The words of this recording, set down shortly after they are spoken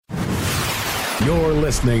You're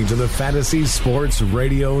listening to the Fantasy Sports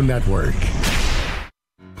Radio Network.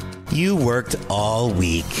 You worked all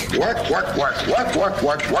week. Work.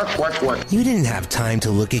 You didn't have time to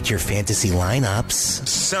look at your fantasy lineups.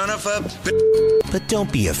 Son of a... But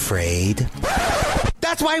don't be afraid.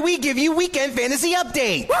 That's why we give you Weekend Fantasy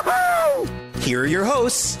Update. Woohoo! Here are your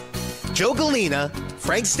hosts, Joe Galena,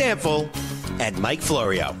 Frank Stanfill, and Mike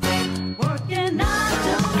Florio.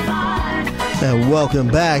 And welcome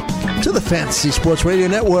back to the Fantasy Sports Radio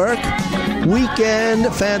Network. Weekend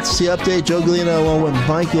Fantasy Update. Joe Galena along with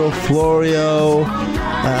Michael Florio,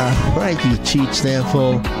 Frankie Cheat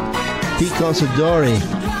Stanfill, Pete Considori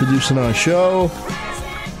producing our show.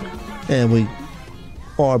 And we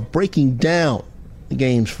are breaking down the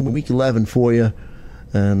games for Week 11 for you.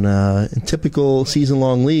 And in typical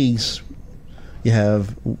season-long leagues, you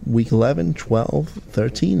have Week 11, 12,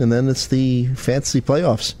 13, and then it's the fantasy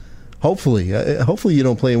playoffs. Hopefully you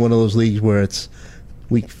don't play in one of those leagues where it's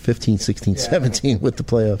Week 15, 16, 17 with the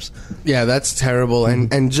playoffs. Yeah, that's terrible.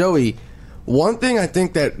 And Joey, one thing I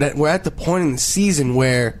think that we're at the point in the season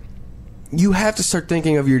where you have to start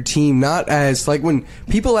thinking of your team not as, like, when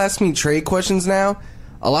people ask me trade questions now,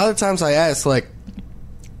 a lot of times I ask, like,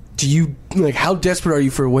 how desperate are you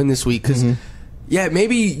for a win this week? Because, yeah,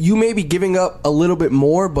 maybe you may be giving up a little bit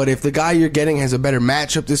more, but if the guy you're getting has a better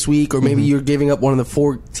matchup this week, or maybe you're giving up one of the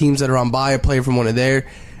 4 teams that are on bye, a player from one of there,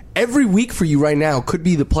 every week for you right now could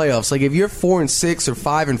be the playoffs. Like, if you're 4-6 or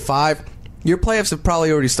 5-5, your playoffs have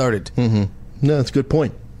probably already started. No, that's a good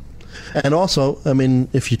point. And also, I mean,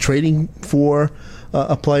 if you're trading for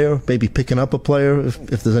a player, maybe picking up a player,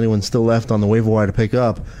 if there's anyone still left on the waiver wire to pick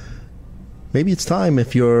up, maybe it's time,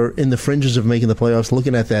 if you're in the fringes of making the playoffs,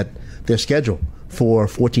 looking at their schedule for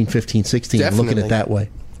 14, 15, 16, and looking at it that way.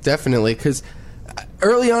 Definitely, because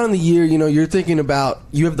early on in the year, you're thinking about,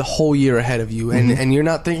 you have the whole year ahead of you, and you're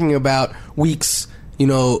not thinking about weeks,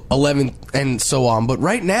 11 and so on. But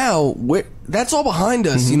right now, that's all behind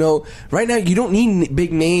us. Right now, you don't need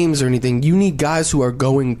big names or anything. You need guys who are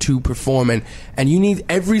going to perform, and you need,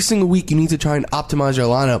 every single week, you need to try and optimize your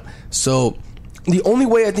lineup. So the only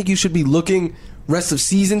way I think you should be looking rest of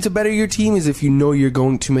season to better your team is if you know you're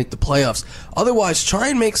going to make the playoffs. Otherwise, try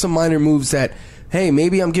and make some minor moves that, hey,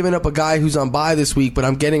 maybe I'm giving up a guy who's on bye this week, but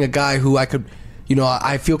I'm getting a guy who I could,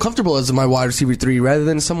 I feel comfortable as my wide receiver 3 rather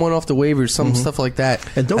than someone off the waivers, some stuff like that.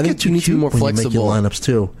 And don't get too cute when you make your lineups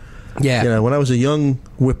too. Yeah. When I was a young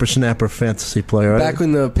whippersnapper fantasy player. Back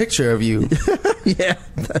in the picture of you.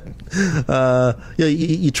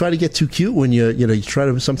 You try to get too cute when you try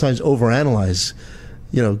to sometimes overanalyze.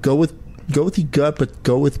 Go with your gut, but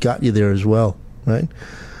go with got you there as well, right?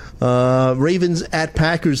 Ravens at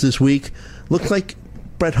Packers this week. Looks like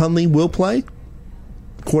Brett Hundley will play,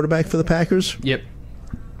 quarterback for the Packers. Yep.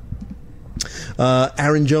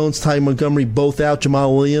 Aaron Jones, Ty Montgomery, both out.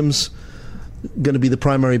 Jamal Williams going to be the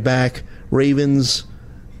primary back. Ravens,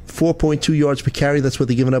 4.2 yards per carry. That's what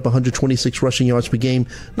they're giving up, 126 rushing yards per game.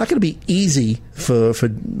 Not going to be easy for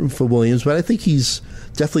Williams, but I think he's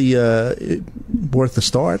definitely worth the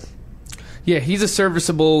start. Yeah, he's a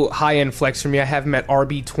serviceable high-end flex for me. I have him at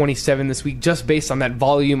RB27 this week just based on that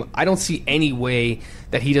volume. I don't see any way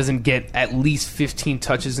that he doesn't get at least 15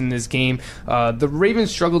 touches in this game. The Ravens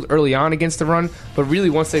struggled early on against the run, but really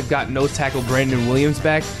once they've got no tackle Brandon Williams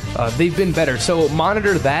back, they've been better. So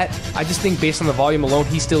monitor that. I just think based on the volume alone,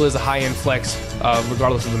 he still is a high-end flex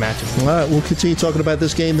regardless of the matchup. All right, we'll continue talking about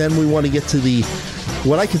this game. Then we want to get to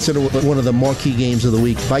what I consider one of the marquee games of the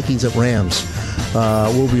week, Vikings at Rams.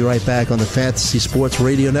 We'll be right back on the Fantasy Sports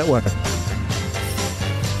Radio Network.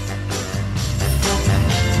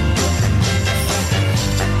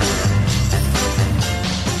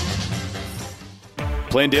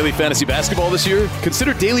 Playing daily fantasy basketball this year?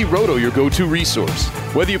 Consider Daily Roto your go-to resource.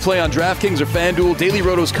 Whether you play on DraftKings or FanDuel, Daily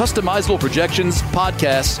Roto's customizable projections,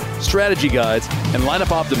 podcasts, strategy guides, and lineup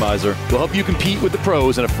optimizer will help you compete with the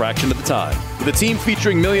pros in a fraction of the time. With a team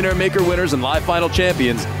featuring Millionaire Maker winners and live final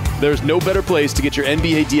champions, there's no better place to get your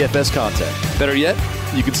NBA DFS content. Better yet,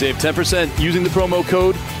 you can save 10% using the promo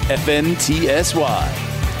code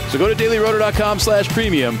FNTSY. So go to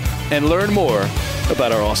dailyroto.com/premium and learn more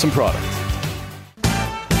about our awesome product.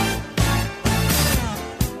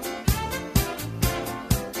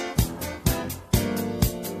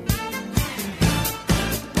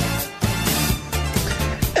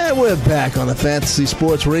 And we're back on the Fantasy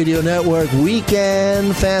Sports Radio Network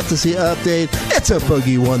Weekend Fantasy Update. It's a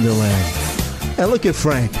boogie wonderland. And look at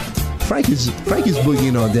Frank. Frank is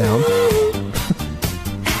boogieing on down.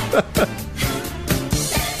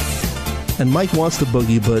 And Mike wants the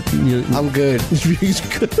boogie, but I'm good. He's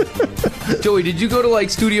good. Joey, did you go to like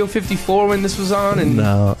Studio 54 when this was on? And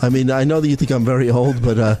No, I mean, I know that you think I'm very old,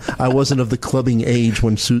 but I wasn't of the clubbing age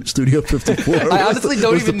when Studio 54. I honestly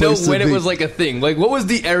don't was the even know place to when it be. was like a thing. Like, what was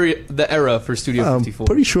the era for Studio 54?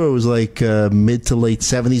 Pretty sure it was like mid to late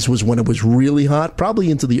 70s was when it was really hot.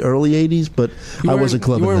 Probably into the early 80s, but I wasn't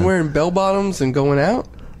clubbing. You weren't then. wearing bell bottoms and going out?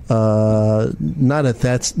 Not at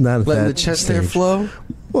that. Not at Letting that the chest stage. hair flow?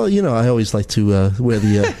 Well, I always like to wear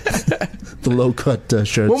the low cut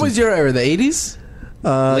shirts. What was your era? The 80s?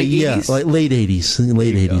 Late yeah, 80s? like late 80s,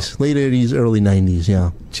 late 80s, early 90s.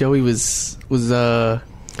 Yeah. Joey was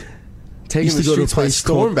taking Used the to go to a streets by place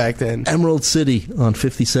storm called back then. Emerald City on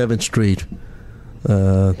 57th Street. What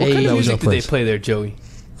kind that of was our music did they place. play there, Joey?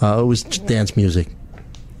 It was dance music.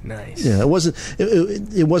 Nice. Yeah, it wasn't.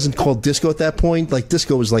 It wasn't called disco at that point. Like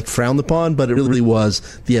disco was like frowned upon, but it really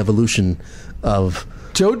was the evolution of.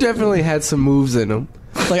 Joe definitely had some moves in him.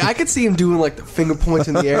 Like, I could see him doing, like, the finger points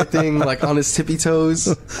in the air thing, like, on his tippy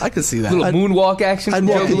toes. I could see that. Little moonwalk action. I'd from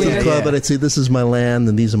walk Joe into the Galena. club and I'd say, "This is my land,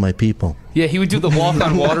 and these are my people." Yeah, he would do the walk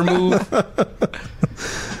on water move.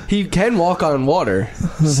 He can walk on water,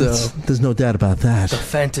 so... There's no doubt about that.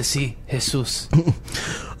 Fantasy Jesus.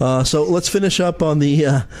 So let's finish up on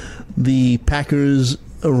the Packers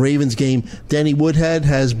Ravens game. Danny Woodhead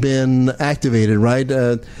has been activated, right?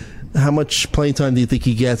 How much playing time do you think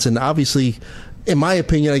he gets? And obviously, in my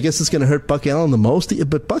opinion, I guess it's going to hurt Buck Allen the most.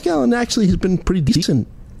 But Buck Allen actually has been pretty decent.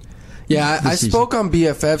 Yeah, I season. spoke on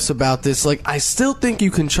BFFs about this. Like, I still think you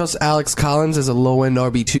can trust Alex Collins as a low-end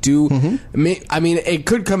RB2. Mm-hmm. I mean, it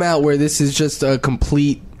could come out where this is just a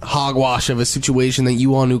complete hogwash of a situation that you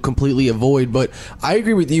want to completely avoid. But I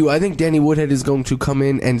agree with you. I think Danny Woodhead is going to come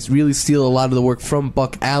in and really steal a lot of the work from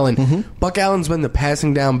Buck Allen. Mm-hmm. Buck Allen's been the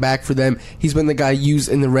passing down back for them. He's been the guy used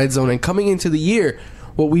in the red zone. And coming into the year,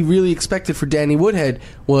 what we really expected for Danny Woodhead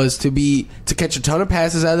was to catch a ton of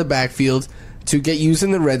passes out of the backfield, to get used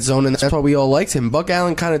in the red zone, and that's why we all liked him. Buck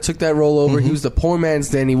Allen kind of took that role over. He was the poor man's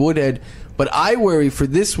Danny Woodhead. But I worry for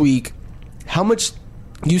this week, how much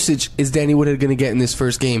usage is Danny Woodhead going to get in this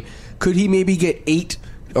first game? Could he maybe get 8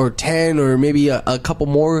 or 10 or maybe a couple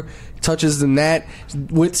more touches than that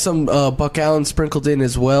with some Buck Allen sprinkled in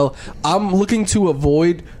as well? I'm looking to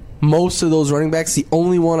avoid most of those running backs. The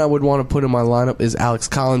only one I would want to put in my lineup is Alex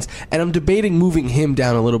Collins, and I'm debating moving him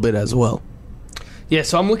down a little bit as well. Yeah,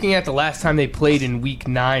 so I'm looking at the last time they played in Week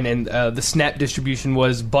 9, and the snap distribution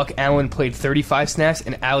was Buck Allen played 35 snaps,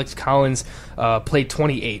 and Alex Collins played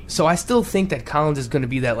 28. So I still think that Collins is going to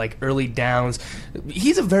be that like early downs.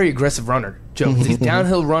 He's a very aggressive runner, Joe. He's a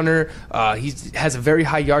downhill runner. He has a very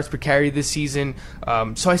high yards per carry this season.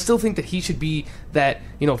 So I still think that he should be that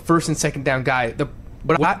first and second down guy.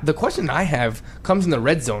 But the question I have comes in the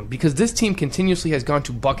red zone, because this team continuously has gone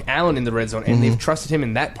to Buck Allen in the red zone, and they've trusted him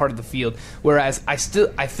in that part of the field. Whereas I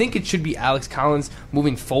think it should be Alex Collins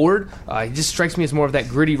moving forward. He just strikes me as more of that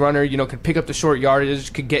gritty runner. Could pick up the short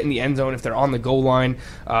yardage, could get in the end zone if they're on the goal line.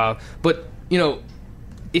 But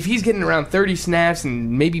if he's getting around 30 snaps,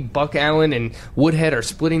 and maybe Buck Allen and Woodhead are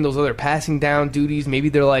splitting those other passing down duties, maybe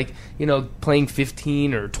they're like playing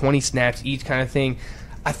 15 or 20 snaps each kind of thing.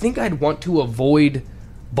 I think I'd want to avoid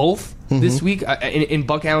both this week in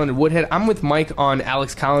Buck Allen and Woodhead. I'm with Mike on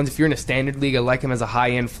Alex Collins. If you're in a standard league, I like him as a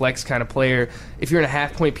high-end flex kind of player. If you're in a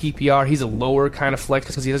half-point PPR, he's a lower kind of flex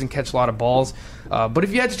because he doesn't catch a lot of balls. But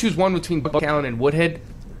if you had to choose one between Buck Allen and Woodhead,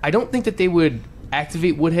 I don't think that they would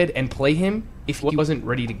activate Woodhead and play him if he wasn't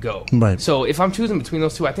ready to go. Right. So if I'm choosing between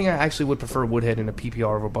those two, I think I actually would prefer Woodhead in a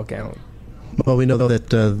PPR over Buck Allen. Well, we know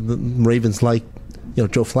that the Ravens like.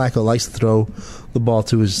 Joe Flacco likes to throw the ball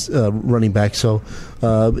to his running back, so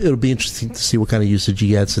it'll be interesting to see what kind of usage he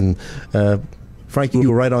gets. And Frankie, you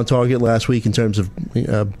were right on target last week in terms of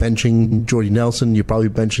benching Jordy Nelson. You're probably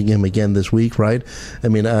benching him again this week, right? I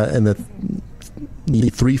mean, and the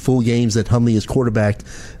 3 full games that Hundley is quarterback,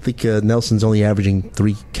 I think Nelson's only averaging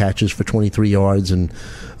 3 catches for 23 yards. And,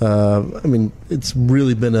 I mean, it's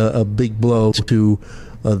really been a big blow to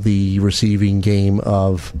the receiving game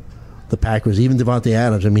of the Packers. Even Devontae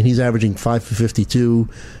Adams, I mean, he's averaging 5 for 52,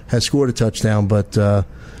 has scored a touchdown, but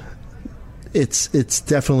it's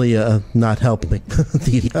definitely not helping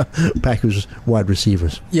the Packers wide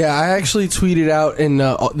receivers. Yeah, I actually tweeted out in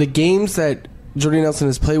the games that Jordy Nelson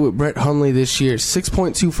has played with Brett Hundley this year,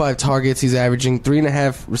 6.25 targets. He's averaging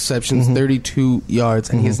 3.5 receptions, 32 yards,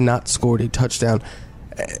 and he has not scored a touchdown.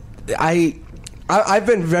 I've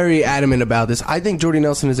been very adamant about this. I think Jordy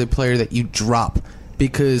Nelson is a player that you drop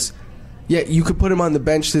because... Yeah, you could put him on the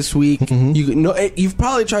bench this week. You've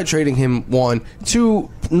probably tried trading him. 1, 2,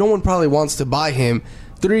 no one probably wants to buy him.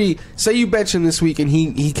 3, say you bench him this week and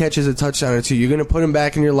he catches a touchdown or two, you're going to put him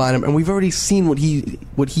back in your lineup, and we've already seen what he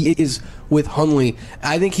is with Hundley.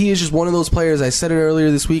 I think he is just one of those players. I said it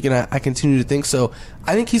earlier this week, and I continue to think so.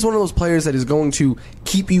 I think he's one of those players that is going to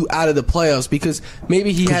keep you out of the playoffs because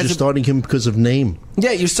maybe he has... You're starting him because of name.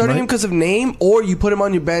 Yeah, you're starting him because of name, or you put him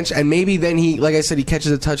on your bench, and maybe then he, like I said, he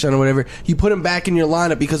catches a touchdown or whatever. You put him back in your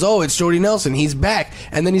lineup because, it's Jordy Nelson. He's back.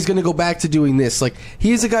 And then he's going to go back to doing this. Like,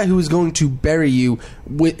 he's a guy who is going to bury you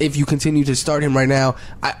if you continue to start him right now.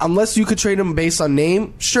 Unless you could trade him based on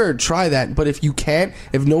name, sure, try that. But if you can't,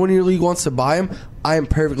 if no one in your league wants to buy him, I am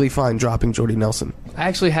perfectly fine dropping Jordy Nelson. I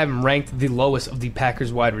actually have him ranked the lowest of the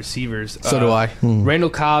Packers wide receivers. So do I. Randall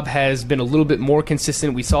Cobb has been a little bit more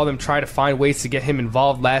consistent. We saw them try to find ways to get him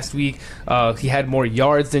involved last week. He had more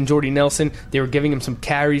yards than Jordy Nelson. They were giving him some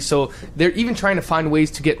carries. So they're even trying to find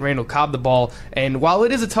ways to get Randall Cobb the ball. And while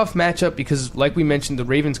it is a tough matchup because, like we mentioned, the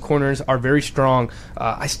Ravens' corners are very strong,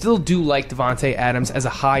 I still do like Devontae Adams as a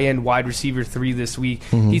high-end wide receiver 3 this week.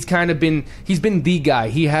 He's been the guy.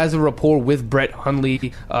 He has a rapport with Brett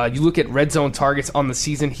Hundley. You look at red zone targets on the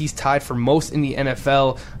season, he's tied for most in the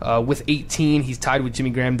NFL with 18. He's tied with Jimmy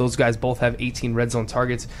Graham. Those guys both have 18 red zone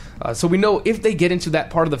targets. So we know if they get into that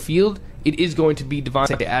part of the field, it is going to be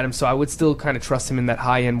Devontae Adams. So I would still kind of trust him in that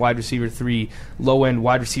high-end wide receiver 3, low-end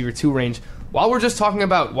wide receiver 2 range. While we're just talking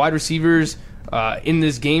about wide receivers in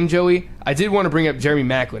this game, Joey, I did want to bring up Jeremy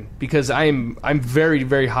Maclin because I'm very,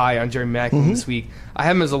 very high on Jeremy Maclin this week. I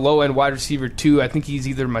have him as a low-end wide receiver 2. I think he's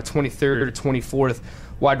either my 23rd or 24th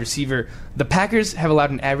wide receiver. The Packers have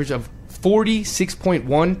allowed an average of 46.1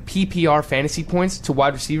 PPR fantasy points to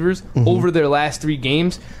wide receivers over their last 3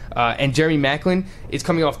 games. And Jeremy Maclin is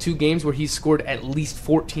coming off 2 games where he's scored at least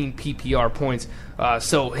 14 PPR points.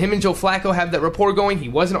 So him and Joe Flacco have that rapport going. He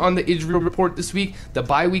wasn't on the Israel report this week. The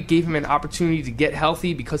bye week gave him an opportunity to get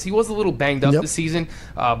healthy because he was a little banged up this season.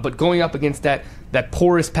 But going up against that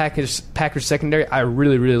porous Packers secondary, I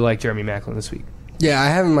really, really like Jeremy Maclin this week. Yeah, I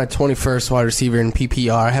have him my 21st wide receiver in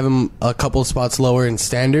PPR. I have him a couple spots lower in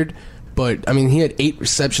standard. But, I mean, he had 8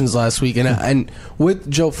 receptions last week. And with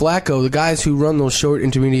Joe Flacco, the guys who run those short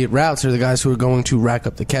intermediate routes are the guys who are going to rack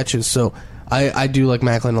up the catches. So I do like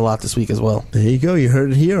Maclin a lot this week as well. There you go. You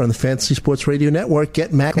heard it here on the Fantasy Sports Radio Network.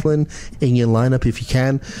 Get Maclin in your lineup if you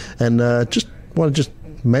can. And just want to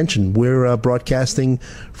mention, we're broadcasting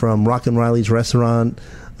from Rockin' Riley's Restaurant,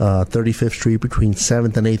 35th Street between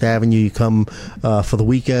 7th and 8th Avenue. You come for the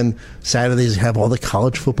weekend. Saturdays you have all the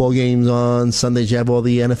college football games on. Sundays you have all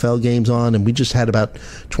the NFL games on. And we just had about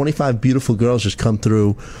 25 beautiful girls just come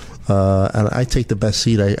through. And I take the best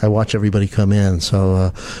seat. I watch everybody come in.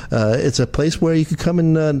 So it's a place where you could come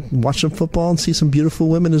and watch some football and see some beautiful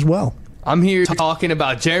women as well. I'm here talking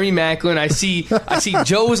about Jeremy Maclin. I see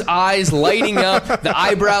Joe's eyes lighting up, the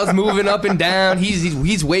eyebrows moving up and down.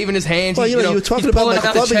 He's waving his hands. Well, you were talking about my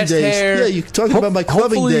clubbing days. Hair. Yeah, you're talking about my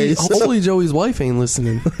clubbing days. Hopefully Joey's wife ain't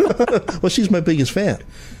listening. Well, she's my biggest fan.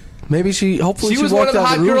 Maybe she was one of the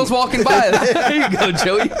hot girls walking by. There you go,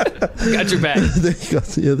 Joey. Got your back. There you go.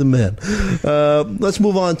 You're the man. Let's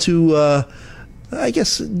move on to... I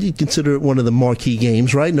guess you consider it one of the marquee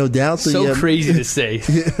games, right? No doubt. Crazy to say.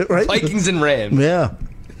 Right? Vikings and Rams. Yeah.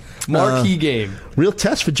 Marquee game. Real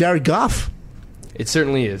test for Jared Goff. It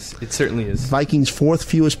certainly is. Vikings' 4th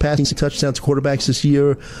fewest passing touchdowns to quarterbacks this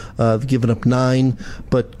year. They've given up 9.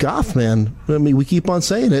 But Goff, man, I mean, we keep on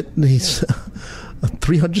saying it. He's a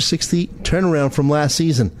 360 turnaround from last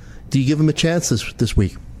season. Do you give him a chance this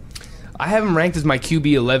week? I have him ranked as my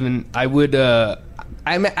QB 11.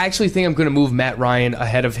 I actually think I'm going to move Matt Ryan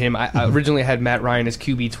ahead of him. I originally had Matt Ryan as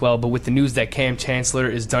QB 12, but with the news that Cam Chancellor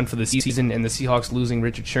is done for the season and the Seahawks losing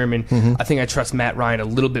Richard Sherman, I think I trust Matt Ryan a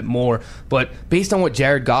little bit more. But based on what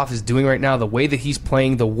Jared Goff is doing right now, the way that he's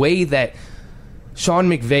playing, the way that Sean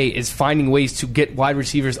McVay is finding ways to get wide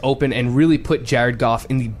receivers open and really put Jared Goff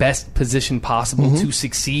in the best position possible to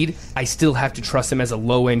succeed, I still have to trust him as a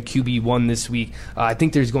low-end QB1 this week. I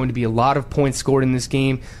think there's going to be a lot of points scored in this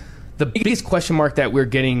game. The biggest question mark that we're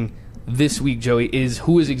getting this week, Joey, is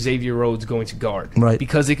who is Xavier Rhodes going to guard? Right.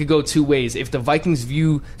 Because it could go 2 ways. If the Vikings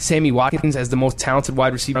view Sammy Watkins as the most talented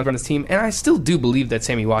wide receiver on this team, and I still do believe that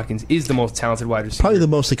Sammy Watkins is the most talented wide receiver. Probably the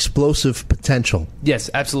most explosive potential. Yes,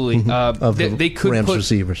 absolutely. Of the Rams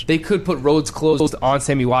receivers. They could put Rhodes closed on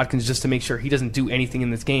Sammy Watkins just to make sure he doesn't do anything in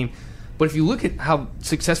this game. But if you look at how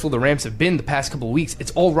successful the Rams have been the past couple of weeks,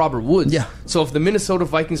 it's all Robert Woods. Yeah. So if the Minnesota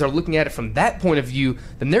Vikings are looking at it from that point of view,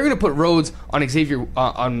 then they're going to put Rhodes on Xavier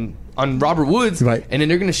on Robert Woods, right, and then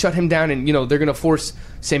they're going to shut him down, and they're going to force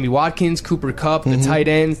Sammy Watkins, Cooper Kupp, the tight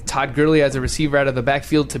ends, Todd Gurley as a receiver out of the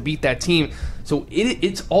backfield to beat that team. So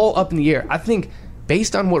it's all up in the air. I think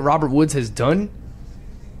based on what Robert Woods has done,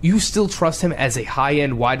 you still trust him as a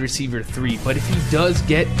high-end wide receiver 3. But if he does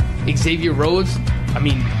get Xavier Rhodes, I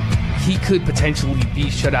mean, he could potentially be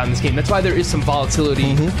shut out in this game. That's why there is some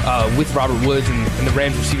volatility with Robert Woods and the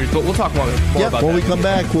Rams receivers. But we'll talk more about that. When we come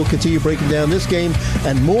back, we'll continue breaking down this game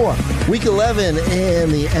and more. Week 11 in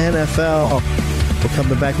the NFL. We're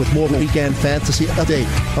coming back with more Weekend Fantasy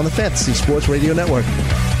Update on the Fantasy Sports Radio Network.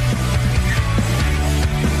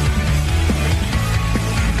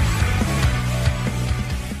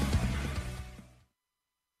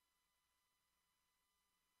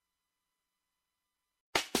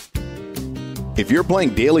 If you're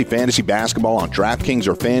playing daily fantasy basketball on DraftKings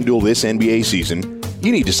or FanDuel this NBA season,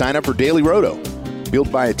 you need to sign up for Daily Roto.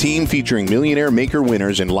 Built by a team featuring millionaire maker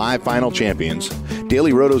winners and live final champions,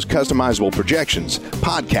 Daily Roto's customizable projections,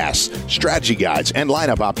 podcasts, strategy guides, and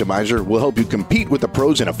lineup optimizer will help you compete with the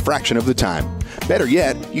pros in a fraction of the time. Better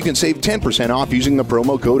yet, you can save 10% off using the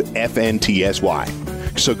promo code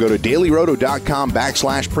FNTSY. So go to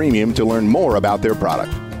dailyroto.com/premium to learn more about their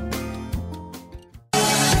product.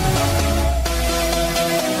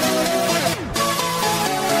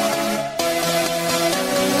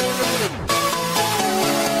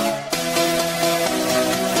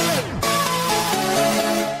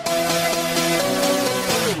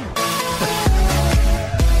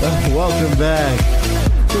 Welcome back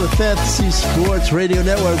to the Fantasy Sports Radio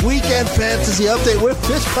Network Weekend Fantasy Update. We're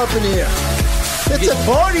fist pumping here. It's a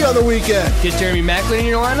party on the weekend. Get Jeremy Maclin in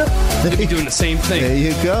your lineup? They'll be doing the same thing. There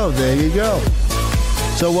you go.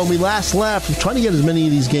 So when we last left, we're trying to get as many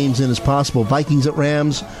of these games in as possible. Vikings at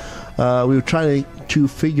Rams. We were trying to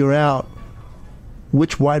figure out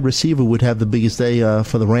which wide receiver would have the biggest day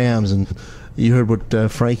for the Rams. And you heard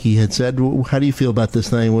what Frankie had said. How do you feel about this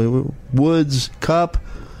thing? Woods, Kupp,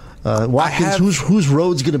 Watkins, whose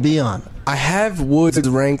road's going to be on? I have Woods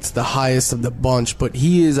ranked the highest of the bunch, but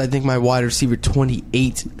he is, I think, my wide receiver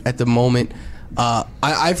 28 at the moment. I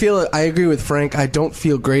agree with Frank. I don't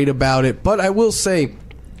feel great about it, but I will say,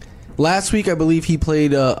 last week I believe he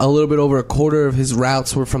played a little bit over a quarter of his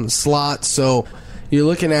routes were from the slot, so you're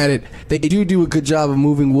looking at it, they do a good job of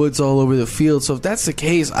moving Woods all over the field. So if that's the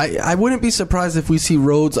case, I wouldn't be surprised if we see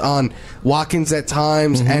Rhodes on Watkins at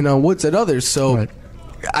times and on Woods at others. So right.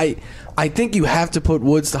 I think you have to put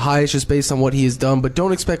Woods the highest just based on what he has done, but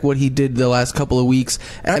don't expect what he did the last couple of weeks.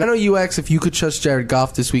 And I know you asked if you could trust Jared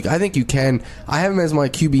Goff this week. I think you can. I have him as my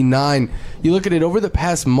QB9. You look at it, over the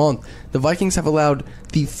past month, the Vikings have allowed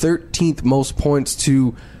the 13th most points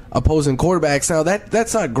to opposing quarterbacks. Now,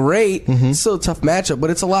 that's not great. It's still a tough matchup,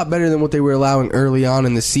 but it's a lot better than what they were allowing early on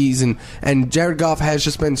in the season. And Jared Goff has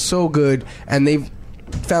just been so good, and they've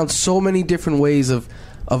found so many different ways of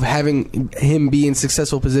having him be in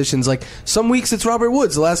successful positions. Like, some weeks it's Robert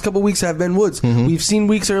Woods. The last couple of weeks have been Woods. We've seen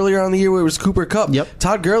weeks earlier on in the year where it was Cooper Kupp. Yep.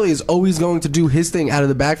 Todd Gurley is always going to do his thing out of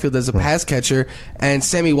the backfield as a pass catcher. And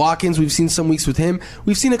Sammy Watkins, we've seen some weeks with him.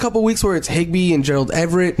 We've seen a couple weeks where it's Higbee and Gerald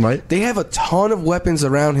Everett. Right. They have a ton of weapons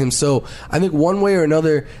around him. So I think one way or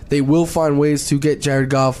another, they will find ways to get Jared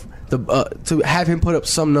Goff to have him put up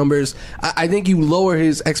some numbers. I think you lower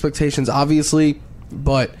his expectations, obviously,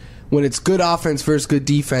 but when it's good offense versus good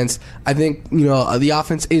defense, I think the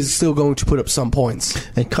offense is still going to put up some points.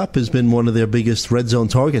 And Kupp has been one of their biggest red zone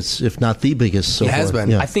targets, if not the biggest so far. He has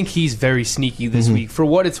been. Yeah. I think he's very sneaky this week. For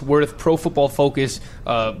what it's worth, Pro Football Focus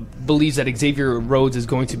believes that Xavier Rhodes is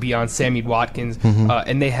going to be on Sammy Watkins,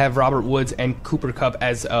 and they have Robert Woods and Cooper Kupp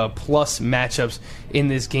as plus matchups in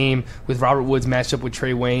this game, with Robert Woods matched up with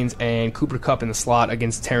Trey Waynes and Cooper Kupp in the slot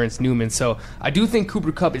against Terrence Newman. So I do think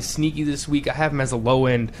Cooper Kupp is sneaky this week. I have him as a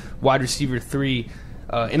low-end wide receiver 3.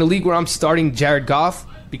 In a league where I'm starting Jared Goff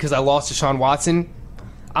because I lost Deshaun Watson,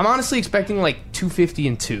 I'm honestly expecting like 250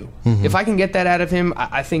 and 2. If I can get that out of him,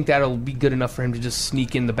 I think that'll be good enough for him to just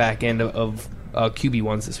sneak in the back end of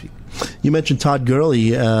QB1s this week. You mentioned Todd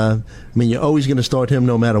Gurley. I mean, you're always going to start him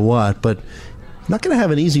no matter what, but not going to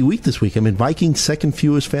have an easy week this week. I mean, Vikings second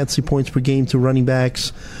fewest fantasy points per game to running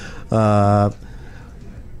backs, giving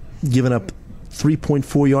up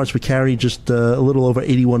 3.4 yards per carry, just a little over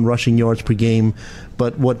 81 rushing yards per game.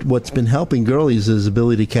 But what's been helping Gurley is his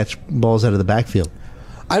ability to catch balls out of the backfield.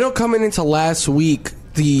 I know coming into last week,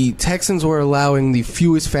 the Texans were allowing the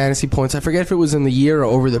fewest fantasy points. I forget if it was in the year or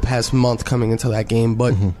over the past month coming into that game,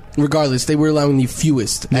 but regardless, they were allowing the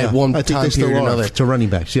fewest at one time period or another. To running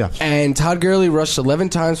backs, yeah. And Todd Gurley rushed 11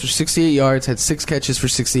 times for 68 yards, had 6 catches for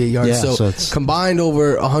 68 yards. Yeah, so it's combined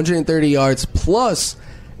over 130 yards. Plus,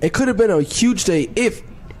 it could have been a huge day if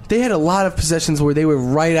they had a lot of possessions where they were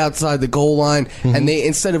right outside the goal line, and they,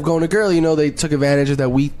 instead of going to Gurley, they took advantage of that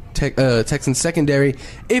weak Texans secondary.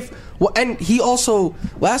 And he also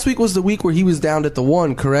last week was the week where he was down at the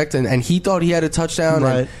 1, correct? And he thought he had a touchdown.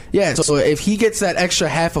 Right. So if he gets that extra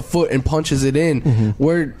half a foot and punches it in,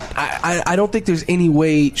 I don't think there's any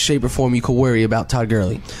way, shape, or form you could worry about Todd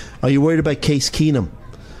Gurley. Are you worried about Case Keenum?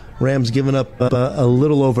 Rams giving up a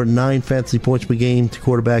little over 9 fantasy points per game to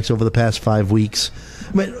quarterbacks over the past 5 weeks.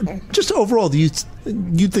 I mean, just overall, do you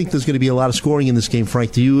think there's going to be a lot of scoring in this game,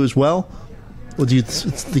 Frank? Do you as well? Or do you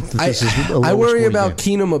think that this is a lower I worry scoring about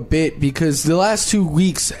game? Keenum a bit because the last 2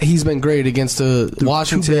 weeks he's been great against the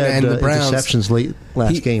Washington and the Browns. Interceptions late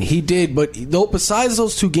last game. He did, but besides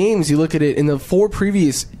those 2 games, you look at it, in the 4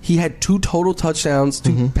 previous, he had 2 total touchdowns,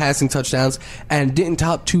 2 passing touchdowns, and didn't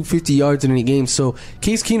top 250 yards in any game. So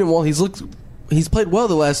Case Keenum, while he's played well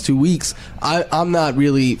the last 2 weeks, I'm not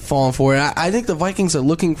really falling for it. I think the Vikings are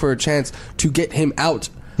looking for a chance to get him out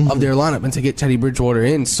of their lineup and to get Teddy Bridgewater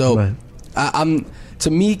in. So. Right. To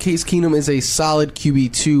me, Case Keenum is a solid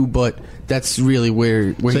QB2, but that's really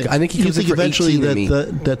where I think he comes in for eventually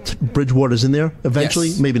 18 that Bridgewater's in there. Eventually,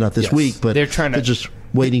 Yes. maybe not this Yes. week, but They're trying to- just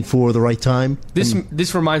waiting for the right time.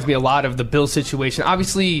 This reminds me a lot of the Bills situation.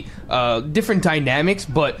 Obviously, different dynamics,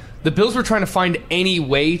 but the Bills were trying to find any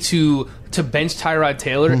way to bench Tyrod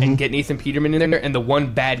Taylor and get Nathan Peterman in there, and the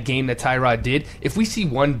one bad game that Tyrod did. If we see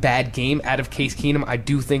one bad game out of Case Keenum, I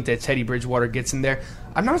do think that Teddy Bridgewater gets in there.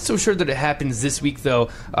 I'm not so sure that it happens this week, though.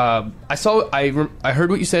 I heard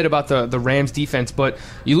what you said about the Rams defense, but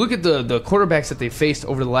you look at the quarterbacks that they faced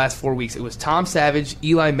over the last 4 weeks. It was Tom Savage,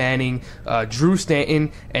 Eli Manning, Drew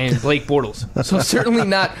Stanton, and Blake Bortles. So certainly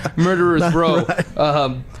not murderers row.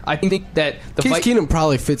 I think that Case Keenum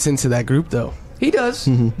probably fits into that group, though. He does,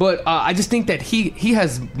 but I just think that he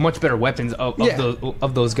has much better weapons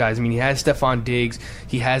of those guys. I mean, he has Stephon Diggs,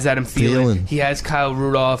 he has Adam Thielen, he has Kyle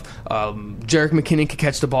Rudolph, Jerick McKinnon can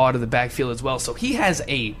catch the ball out of the backfield as well. So he has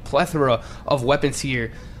a plethora of weapons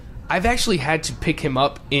here. I've actually had to pick him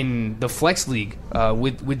up in the flex league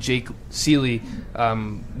with Jake Seeley,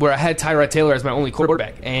 where I had Tyrod Taylor as my only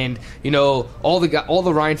quarterback, and all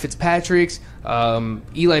the Ryan Fitzpatricks,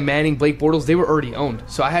 Eli Manning, Blake Bortles, they were already owned.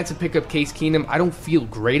 So I had to pick up Case Keenum. I don't feel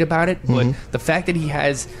great about it, but the fact that he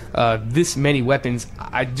has this many weapons,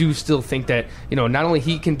 I do still think that not only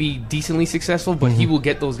he can be decently successful, but he will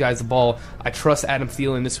get those guys the ball. I trust Adam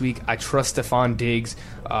Thielen this week. I trust Stephon Diggs.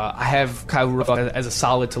 I have Kyle Rudolph as a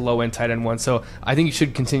solid to low end tight end 1, so I think you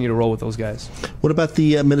should continue to roll with those guys. What about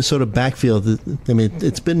the Minnesota backfield? I mean,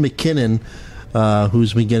 it's been McKinnon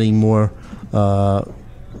who's been getting more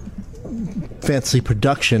fantasy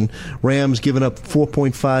production. Rams giving up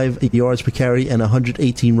 4.5 yards per carry and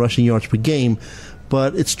 118 rushing yards per game,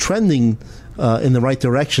 but it's trending in the right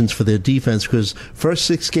directions for their defense because first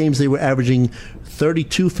 6 games they were averaging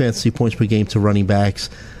 32 fantasy points per game to running backs.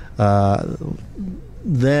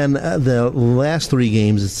 Then the last 3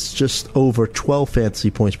 games, it's just over 12 fantasy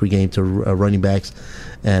points per game to running backs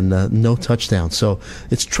and no touchdowns. So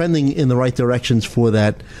it's trending in the right directions for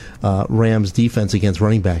that Rams defense against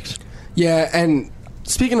running backs. Yeah, and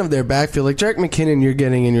speaking of their backfield, like Jerick McKinnon you're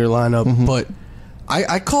getting in your lineup, but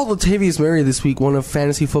I called Latavius Murray this week one of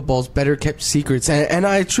fantasy football's better kept secrets, and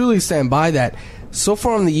I truly stand by that. So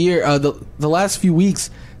far in the year, the last few weeks,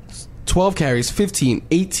 12 carries, 15,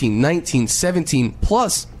 18, 19, 17,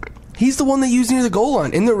 plus he's the one they use near the goal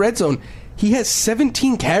line in the red zone. He has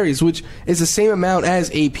 17 carries, which is the same amount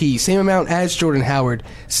as AP, same amount as Jordan Howard,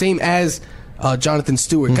 same as Jonathan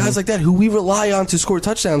Stewart, guys like that who we rely on to score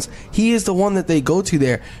touchdowns. He is the one that they go to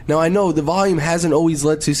there. Now, I know the volume hasn't always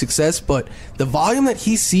led to success, but the volume that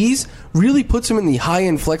he sees really puts him in the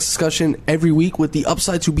high-end flex discussion every week with the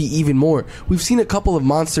upside to be even more. We've seen a couple of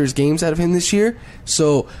monsters games out of him this year,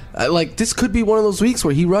 so this could be one of those weeks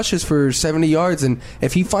where he rushes for 70 yards, and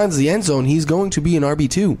if he finds the end zone, he's going to be an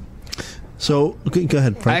RB2. So, go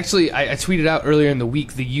ahead, Frank. Actually, I tweeted out earlier in the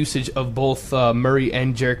week the usage of both Murray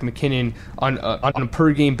and Jerick McKinnon on a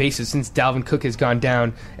per-game basis since Dalvin Cook has gone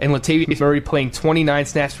down. And Latavius Murray playing 29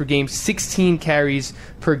 snaps per game, 16 carries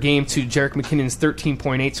per game to Jerick McKinnon's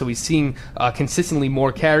 13.8, so he's seeing consistently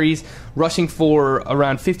more carries, rushing for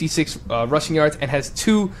around 56 rushing yards, and has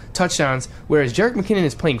 2 touchdowns, whereas Jerick McKinnon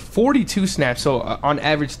is playing 42 snaps, so on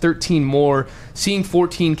average 13 more, seeing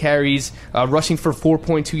 14 carries, rushing for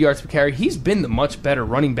 4.2 yards per carry. He's been the much better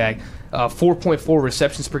running back. 4.4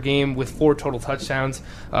 receptions per game with 4 total touchdowns.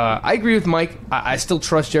 I agree with Mike. I still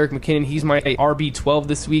trust Jerick McKinnon. He's my RB12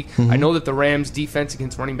 this week. I know that the Rams' defense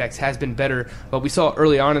against running backs has been better, but we saw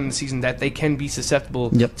early on in the season that they can be susceptible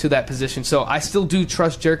to that position. So I still do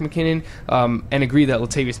trust Jerick McKinnon and agree that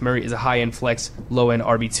Latavius Murray is a high-end flex, low-end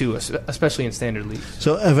RB2, especially in standard leagues.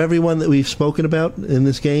 So of everyone that we've spoken about in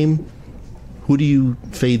this game, who do you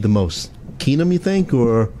fade the most? Keenum, you think,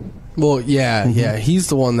 or? Well, yeah, he's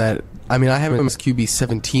the one that. I mean, I have him as QB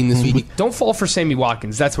 17 this week. Don't fall for Sammy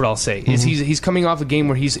Watkins. That's what I'll say. Is he's coming off a game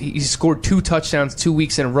where he's scored 2 touchdowns 2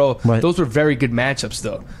 weeks in a row. Right. Those were very good matchups,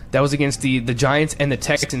 though. That was against the Giants and the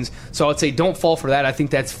Texans. So I'd say don't fall for that. I think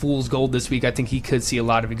that's fool's gold this week. I think he could see a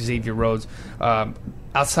lot of Xavier Rhodes.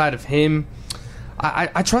 Outside of him,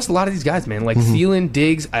 I trust a lot of these guys, man. Like Thielen,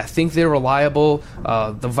 Diggs, I think they're reliable.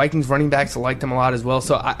 The Vikings running backs, I like them a lot as well.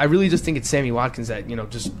 So I really just think it's Sammy Watkins that,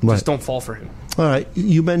 just don't fall for him. All right.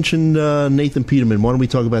 You mentioned Nathan Peterman. Why don't we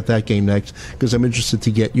talk about that game next? Because I'm interested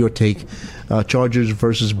to get your take. Chargers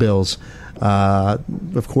versus Bills.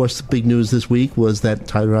 Of course, the big news this week was that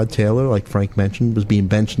Tyrod Taylor, like Frank mentioned, was being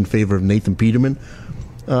benched in favor of Nathan Peterman.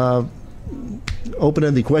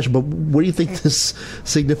 Open-ended question, but what do you think this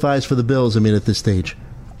signifies for the Bills, at this stage?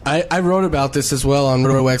 I wrote about this as well on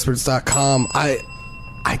RotoExperts.com.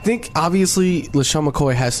 I think, obviously, LeSean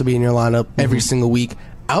McCoy has to be in your lineup every single week.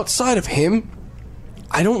 Outside of him,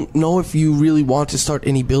 I don't know if you really want to start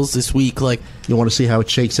any Bills this week. Like, you want to see how it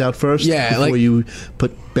shakes out first? Yeah. Before you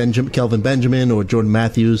put Kelvin Benjamin or Jordan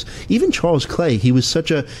Matthews. Even Charles Clay, he had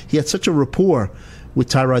such a rapport with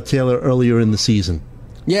Tyrod Taylor earlier in the season.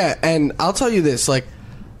 Yeah, and I'll tell you this,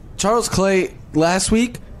 Charles Clay last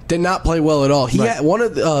week did not play well at all. He had one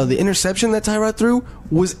of the interception that Tyrod threw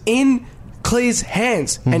was in Clay's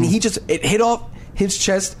hands, and it hit off his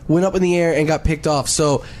chest, went up in the air, and got picked off.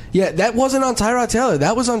 So, yeah, that wasn't on Tyrod Taylor.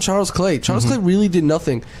 That was on Charles Clay. Charles Clay really did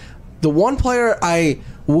nothing. The one player I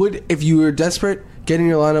would, if you were desperate, get in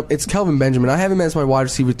your lineup, it's Kelvin Benjamin. I have him as my wide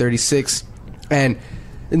receiver 36, and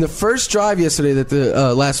in the first drive yesterday,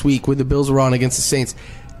 last week, when the Bills were on against the Saints,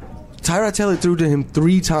 Tyrod Taylor threw to him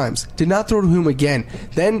 3 times. Did not throw to him again.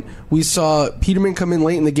 Then we saw Peterman come in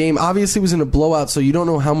late in the game. Obviously, it was in a blowout, so you don't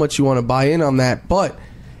know how much you want to buy in on that. But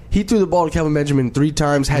he threw the ball to Kelvin Benjamin 3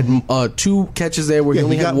 times, had 2 catches there where he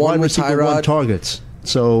only had 1 with Tyrod. 1 targets.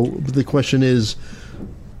 So the question is,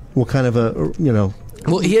 what kind of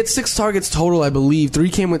Well, he had 6 targets total, I believe. 3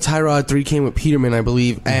 came with Tyrod, 3 came with Peterman, I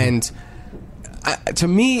believe. And to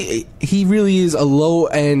me, he really is a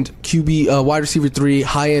low-end QB, wide receiver 3,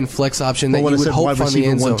 high-end flex option that you would hope on the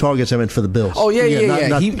end zone. 1 targets, I meant for the Bills. Oh, yeah.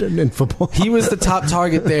 Not in football. He was the top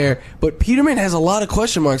target there. But Peterman has a lot of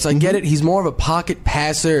question marks. I get it. He's more of a pocket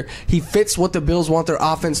passer. He fits what the Bills want their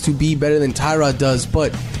offense to be better than Tyrod does.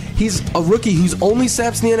 But he's a rookie whose only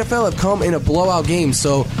snaps in the NFL have come in a blowout game.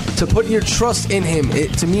 So to put your trust in him,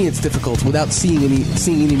 to me, it's difficult without seeing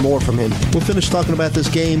any more from him. We'll finish talking about this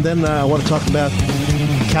game. Then I want to talk about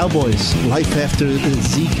Cowboys, life after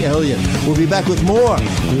Zeke Elliott. We'll be back with more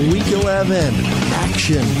Week 11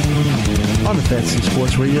 action on the Fantasy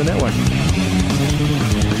Sports Radio Network.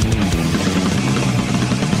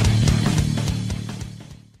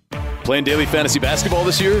 Playing daily fantasy basketball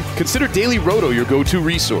this year? Consider Daily Roto your go-to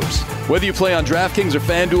resource. Whether you play on DraftKings or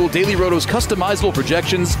FanDuel, Daily Roto's customizable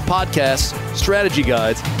projections, podcasts, strategy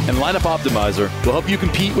guides, and lineup optimizer will help you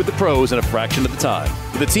compete with the pros in a fraction of the time.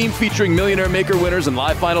 With a team featuring Millionaire Maker winners and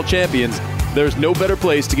live final champions, there's no better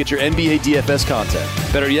place to get your NBA DFS content.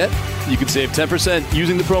 Better yet, you can save 10%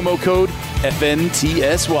 using the promo code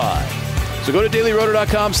FNTSY. So go to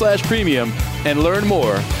dailyroto.com/premium and learn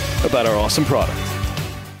more about our awesome product.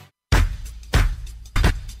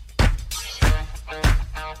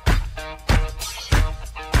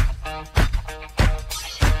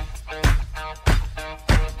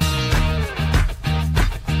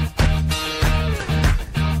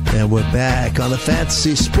 And we're back on the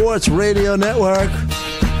Fantasy Sports Radio Network.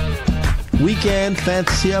 Weekend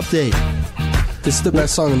Fantasy Update. This is the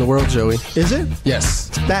best song in the world, Joey. Is it? Yes.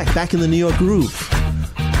 It's back in the New York groove.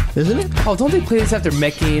 Isn't it? Oh, don't they play this after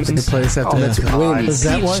Met games? They play this after Met wins. Is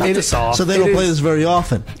that why? Shut this off. So they don't play this very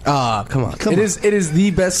often. Come on. It is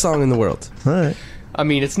the best song in the world. All right. I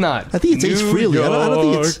mean, it's not. I think it's Ace Frehley.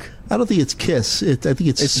 I don't think it's Kiss. I think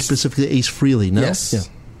it's specifically Ace Frehley. No? Yes. Yeah.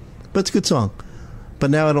 But it's a good song. But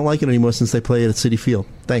now I don't like it anymore since they play it at Citi Field.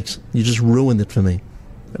 Thanks. You just ruined it for me.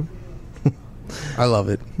 I love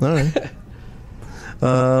it. All right.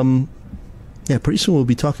 Yeah, pretty soon we'll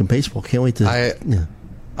be talking baseball. Can't wait to.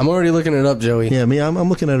 I'm already looking it up, Joey. Yeah, I'm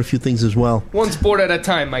looking at a few things as well. One sport at a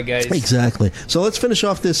time, my guys. Exactly. So let's finish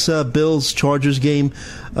off this Bills-Chargers game.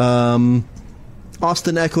 Austin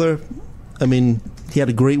Eckler, I mean, he had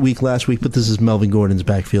a great week last week, but this is Melvin Gordon's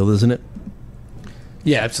backfield, isn't it?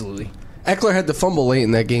 Yeah, absolutely. Eckler had the fumble late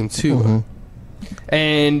in that game, too. Mm-hmm.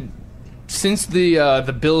 And since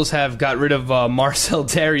the Bills have got rid of Marcel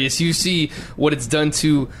Darius, you see what it's done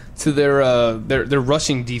to their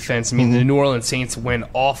rushing defense. I mean, the New Orleans Saints went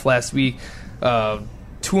off last week.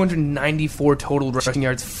 294 total rushing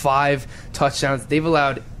yards, 5 touchdowns. They've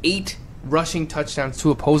allowed 8 rushing touchdowns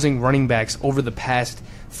to opposing running backs over the past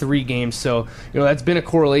 3 games. So, that's been a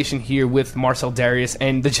correlation here with Marcell Dareus.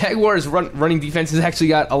 And the Jaguars' running defense has actually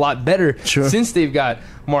got a lot better since they've got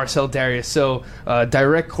Marcell Dareus. So,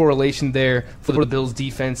 direct correlation there for the Bills'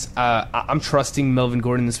 defense. I'm trusting Melvin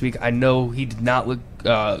Gordon this week. I know he did not look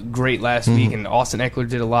great last week, and Austin Eckler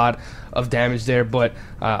did a lot of damage there. But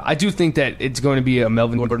I do think that it's going to be a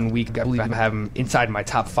Melvin Gordon week. I believe I have him inside my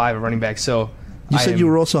top 5 of running backs. So you said you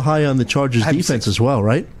were also high on the Chargers' defense as well,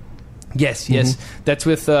 right? Yes. That's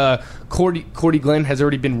with Cordy Glenn has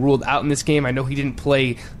already been ruled out in this game. I know he didn't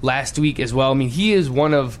play last week as well. I mean, he is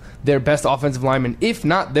one of their best offensive linemen, if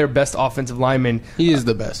not their best offensive lineman. He is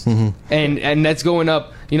the best. And that's going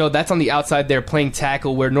up, that's on the outside there playing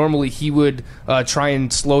tackle, where normally he would try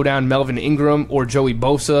and slow down Melvin Ingram or Joey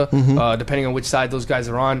Bosa, depending on which side those guys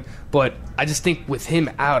are on. But I just think with him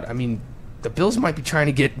out, I mean, the Bills might be trying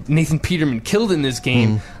to get Nathan Peterman killed in this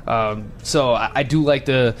game. So I do like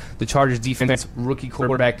the Chargers defense. Rookie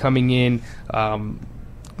quarterback coming in,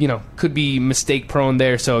 could be mistake prone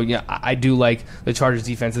there. So I do like the Chargers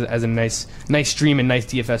defense as a nice stream and nice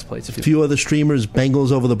DFS plays. A few other streamers: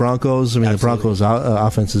 Bengals over the Broncos. I mean, Absolutely. the Broncos'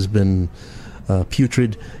 offense has been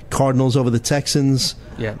putrid. Cardinals over the Texans.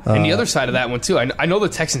 Yeah, and the other side of that one too. I know the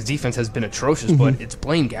Texans' defense has been atrocious, but it's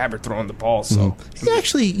Blaine Gabbert throwing the ball. So he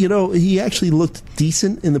actually looked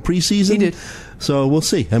decent in the preseason. He did. So we'll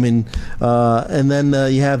see. I mean, and then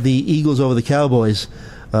you have the Eagles over the Cowboys.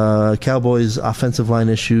 Cowboys' offensive line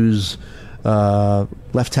issues.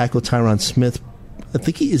 Left tackle Tyron Smith. I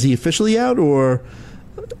think is he officially out, or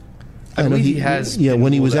I believe he has. Yeah,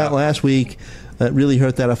 when he was out last week. That really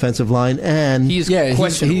hurt that offensive line, and he's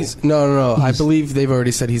questionable. No. I believe they've already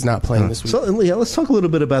said he's not playing this week. So let's talk a little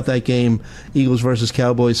bit about that game, Eagles versus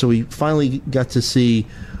Cowboys. So we finally got to see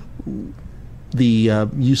the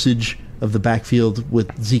usage of the backfield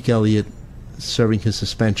with Zeke Elliott serving his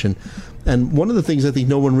suspension, and one of the things I think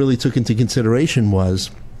no one really took into consideration was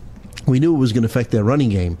we knew it was going to affect their running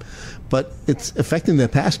game. But it's affecting their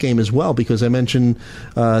pass game as well, because I mentioned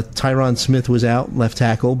Tyron Smith was out, left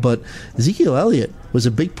tackle, but Ezekiel Elliott was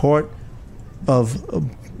a big part of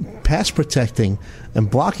pass protecting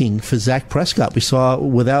and blocking for Dak Prescott. We saw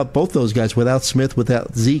without both those guys, without Smith,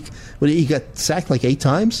 without Zeke, he got sacked like 8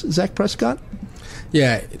 times, Dak Prescott?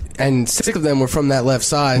 Yeah, and 6 of them were from that left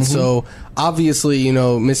side, so obviously,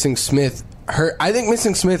 missing Smith hurt. I think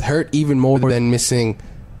missing Smith hurt even more than missing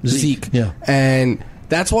Zeke. Yeah. And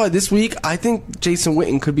that's why this week I think Jason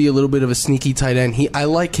Witten could be a little bit of a sneaky tight end. I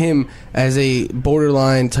like him as a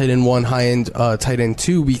borderline tight end 1, high end tight end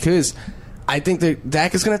 2, because I think that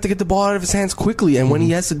Dak is going to have to get the ball out of his hands quickly, and when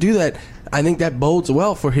he has to do that, I think that bodes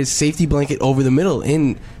well for his safety blanket over the middle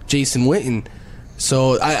in Jason Witten.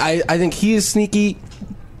 So I think he is sneaky.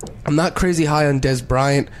 I'm not crazy high on Des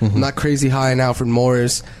Bryant. I'm not crazy high on Alfred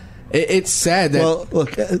Morris. It's sad that... Well,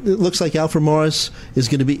 look, it looks like Alfred Morris is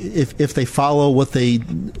going to be, if they follow what they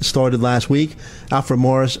started last week, Alfred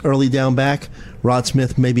Morris, early down back, Rod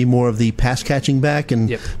Smith maybe more of the pass-catching back, and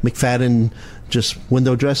McFadden just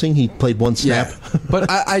window dressing. He played 1 snap. Yeah. But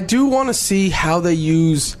I do want to see how they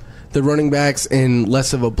use the running backs in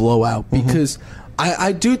less of a blowout, because...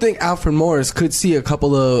 I do think Alfred Morris could see a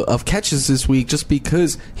couple of catches this week, just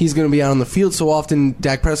because he's going to be out on the field so often.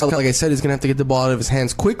 Dak Prescott, like I said, is going to have to get the ball out of his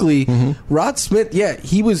hands quickly. Rod Smith,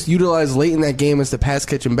 he was utilized late in that game as the pass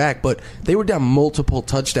catching back, but they were down multiple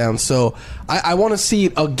touchdowns. So I want to see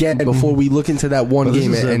it again before we look into that one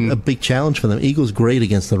game. This is a big challenge for them. Eagles great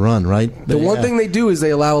against the run, right? The one thing they do is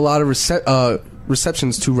they allow a lot of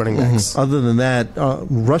receptions to running backs. Other than that,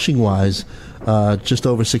 rushing-wise, just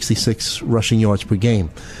over 66 rushing yards per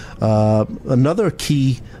game. Another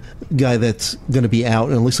key guy that's going to be out,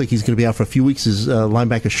 and it looks like he's going to be out for a few weeks, is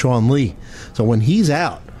linebacker Sean Lee. So when he's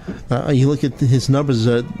out, you look at his numbers,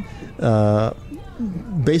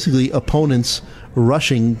 basically opponents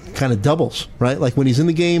rushing kind of doubles, right? Like when he's in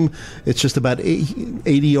the game, it's just about 80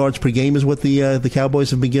 yards per game is what the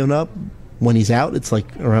Cowboys have been giving up. When he's out, it's like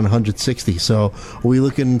around 160. So are we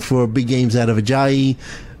looking for big games out of Ajayi,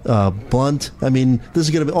 Blunt? I mean, this is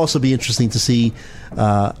going to also be interesting to see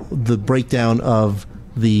the breakdown of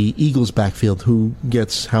the Eagles' backfield, who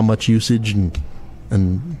gets how much usage,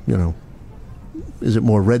 and is it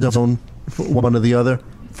more red zone for one or the other?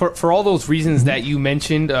 For all those reasons that you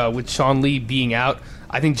mentioned, with Sean Lee being out,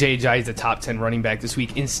 I think Jay Ajayi is the top 10 running back this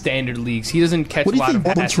week in standard leagues. He doesn't catch a lot of passes. What do you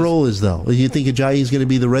think Blunt's role is, though? Do you think Ajayi is going to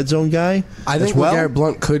be the red zone guy? I think Garrett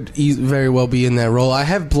Blunt could very well be in that role. I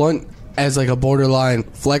have Blunt as like a borderline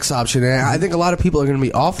flex option, and I think a lot of people are going to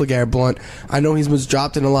be off LeGarrette Blunt. I know he's was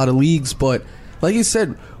dropped in a lot of leagues, but like you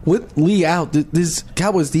said, with Lee out, this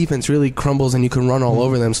Cowboys defense really crumbles and you can run all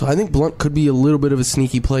over them. So I think Blount could be a little bit of a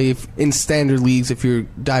sneaky play in standard leagues if you're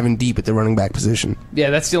diving deep at the running back position. Yeah,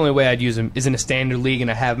 that's the only way I'd use him, is in a standard league, and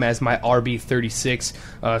I have him as my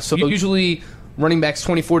RB36. So usually running backs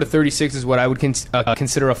 24 to 36 is what I would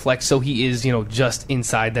consider a flex. So he is, just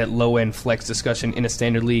inside that low end flex discussion in a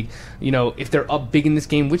standard league. If they're up big in this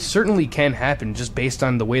game, which certainly can happen, just based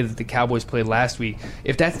on the way that the Cowboys played last week.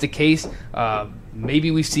 If that's the case, maybe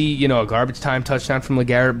we see a garbage time touchdown from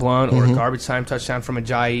LeGarrette Blount or a garbage time touchdown from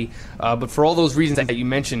Ajayi. But for all those reasons that you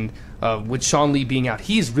mentioned, with Sean Lee being out,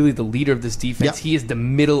 he is really the leader of this defense. Yep. He is the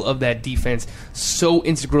middle of that defense, so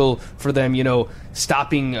integral for them.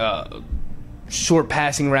 Stopping short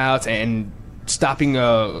passing routes and stopping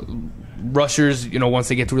rushers, once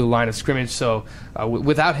they get through the line of scrimmage. So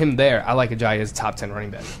without him there, I like Ajayi as a top 10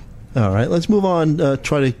 running back. All right, let's move on.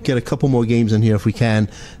 Try to get a couple more games in here if we can.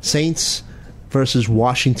 Saints versus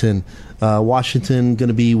Washington. Washington going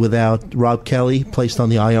to be without Rob Kelly, placed on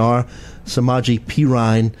the IR. Samaje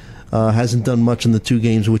Perine hasn't done much in the 2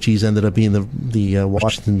 games, which he's ended up being the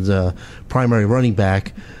Washington's primary running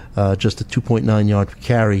back, just a 2.9 yard per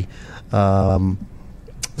carry.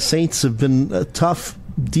 Saints have been tough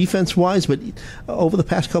defense-wise, but over the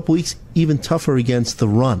past couple weeks, even tougher against the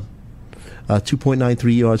run.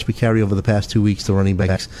 2.93 yards per carry over the past 2 weeks to running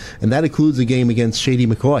backs. And that includes a game against Shady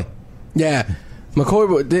McCoy. Yeah,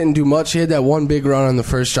 McCoy didn't do much. He had that one big run on the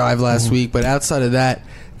first drive last week, but outside of that,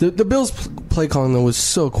 the Bills' play calling, though, was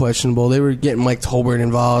so questionable. They were getting Mike Tolbert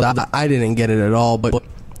involved. I didn't get it at all, but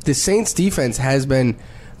the Saints' defense has been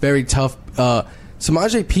very tough.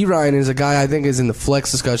 Samaje Perine is a guy I think is in the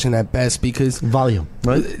flex discussion at best because volume,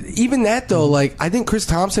 right? Even that though, I think Chris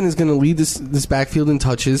Thompson is going to lead this backfield in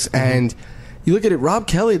touches, and you look at it, Rob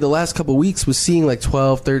Kelly the last couple of weeks was seeing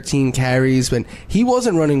 12, 13 carries, but he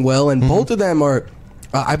wasn't running well, and both of them are,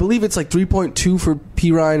 I believe it's 3.2 for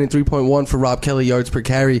Perine and 3.1 for Rob Kelly yards per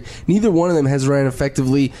carry. Neither one of them has ran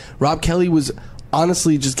effectively. Rob Kelly was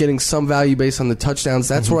honestly just getting some value based on the touchdowns.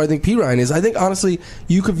 That's where I think Perine is. I think, honestly,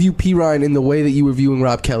 you could view Perine in the way that you were viewing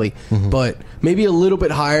Rob Kelly, but maybe a little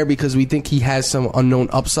bit higher because we think he has some unknown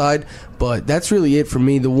upside, but that's really it for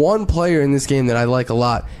me. The one player in this game that I like a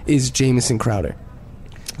lot is Jamison Crowder.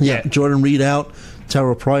 Yeah, Jordan Reed out,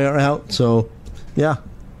 Terrell Pryor out, so, yeah.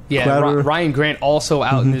 Yeah, Ryan Grant also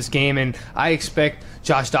out in this game, and I expect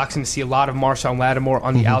Josh Doctson to see a lot of Marshawn Lattimore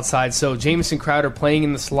on the outside. So Jamison Crowder playing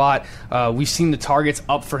in the slot. We've seen the targets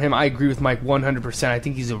up for him. I agree with Mike 100%. I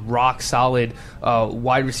think he's a rock-solid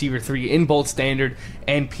wide receiver 3 in both standard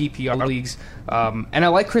and PPR leagues. And I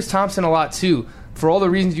like Chris Thompson a lot, too. For all the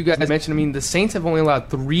reasons you guys mentioned, the Saints have only allowed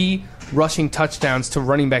 3 rushing touchdowns to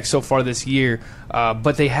running backs so far this year,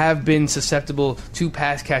 but they have been susceptible to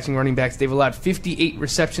pass-catching running backs. They've allowed 58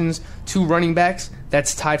 receptions to running backs.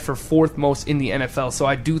 That's tied for 4th most in the NFL. So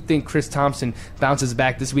I do think Chris Thompson bounces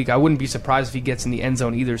back this week. I wouldn't be surprised if he gets in the end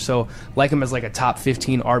zone either. So like him as a top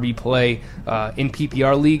 15 RB play in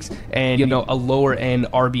PPR leagues, and a lower-end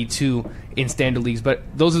RB2 in standard leagues. But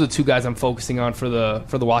those are the 2 guys I'm focusing on for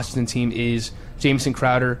the Washington team is Jamison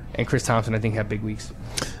Crowder and Chris Thompson. I think have big weeks.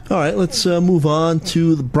 All right, let's move on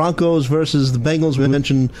to the Broncos versus the Bengals. We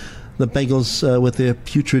mentioned the Bengals with their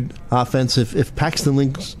putrid offense. If Paxton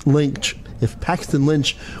Lynch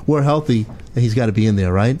were healthy, he's got to be in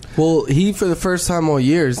there, right? Well, he, for the first time all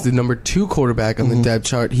year, is the number 2 quarterback on the depth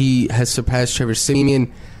chart. He has surpassed Trevor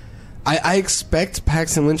Siemian. I expect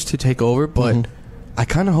Paxton Lynch to take over, but I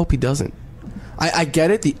kind of hope he doesn't. I get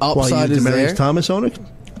it. The upside is there. Demaryius Thomas owner?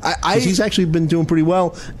 He's actually been doing pretty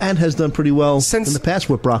well and has done pretty well in the past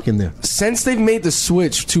with Brock in there. Since they've made the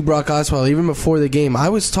switch to Brock Osweiler, even before the game, I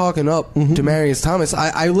was talking up Demaryius Thomas.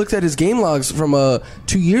 I looked at his game logs from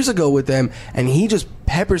 2 years ago with them, and he just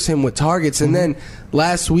peppers him with targets. And then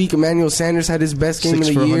last week, Emmanuel Sanders had his best game of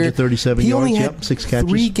the year. 137 he yards, only had 6 catches.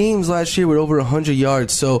 3 games last year with over 100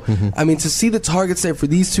 yards. So, to see the targets there for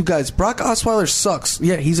these 2 guys, Brock Osweiler sucks.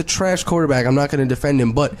 Yeah, he's a trash quarterback. I'm not going to defend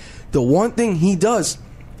him. But the one thing he does,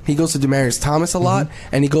 he goes to Demaryius Thomas a lot,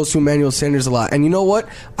 and he goes to Emmanuel Sanders a lot. And you know what?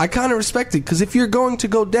 I kind of respect it, because if you're going to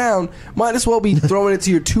go down, might as well be throwing it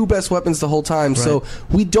to your 2 best weapons the whole time. Right. So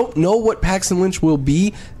we don't know what Paxton Lynch will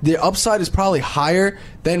be. The upside is probably higher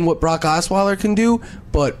than what Brock Osweiler can do,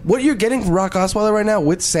 but what you're getting from Brock Osweiler right now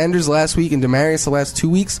with Sanders last week and Demaryius the last 2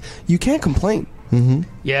 weeks, you can't complain.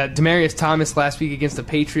 Yeah, Demaryius Thomas last week against the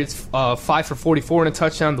Patriots, 5 for 44 and a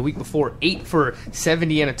touchdown. The week before, 8 for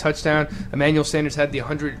 70 and a touchdown. Emmanuel Sanders had the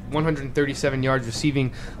 137 yards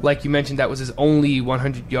receiving. Like you mentioned, that was his only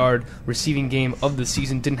 100-yard receiving game of the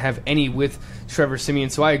season. Didn't have any with Trevor Siemian.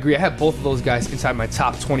 So I agree. I have both of those guys inside my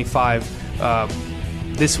top 25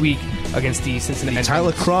 this week against the Cincinnati.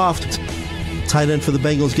 Tyler Kroft, tight end for the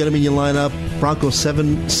Bengals. Get him in your lineup. Broncos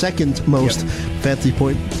second most fantasy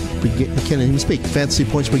point. Can't even speak. Fantasy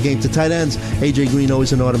points per game to tight ends. AJ Green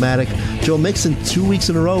always an automatic. Joe Mixon 2 weeks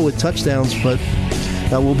in a row with touchdowns, but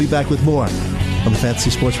we'll be back with more on the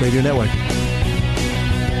Fantasy Sports Radio Network.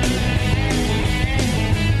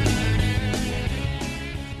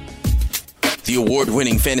 The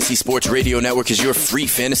award-winning Fantasy Sports Radio Network is your free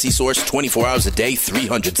fantasy source 24 hours a day,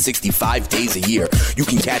 365 days a year. You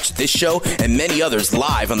can catch this show and many others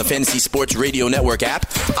live on the Fantasy Sports Radio Network app,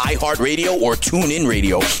 iHeartRadio, or TuneIn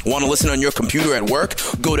Radio. Want to listen on your computer at work?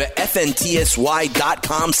 Go to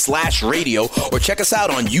fntsy.com/radio or check us out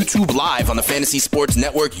on YouTube Live on the Fantasy Sports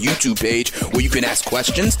Network YouTube page, where you can ask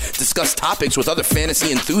questions, discuss topics with other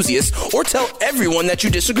fantasy enthusiasts, or tell everyone that you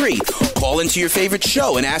disagree. Call into your favorite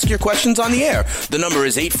show and ask your questions on the air. The number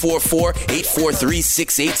is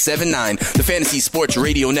 844-843-6879. The Fantasy Sports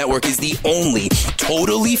Radio Network is the only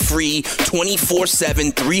totally free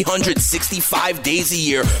 24/7, 365 days a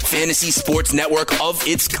year fantasy sports network of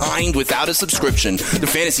its kind without a subscription. The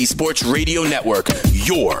Fantasy Sports Radio Network,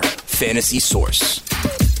 your fantasy source.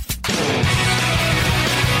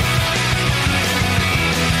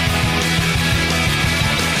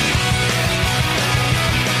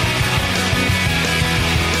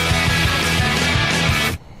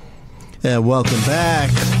 And welcome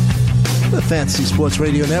back to the Fantasy Sports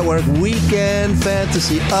Radio Network Weekend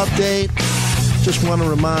Fantasy Update. Just want to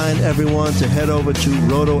remind everyone to head over to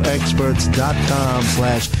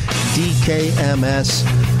rotoexperts.com/DKMS.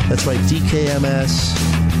 That's right, DKMS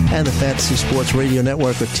and the Fantasy Sports Radio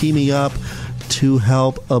Network are teaming up to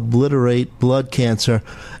help obliterate blood cancer.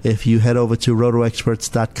 If you head over to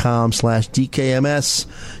rotoexperts.com/DKMS,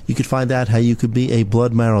 you could find out how you could be a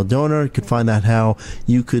blood marrow donor. You could find out how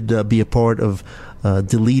you could be a part of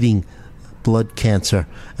deleting blood cancer.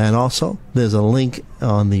 And also, there's a link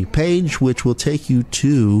on the page which will take you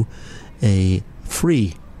to a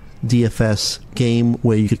free DFS game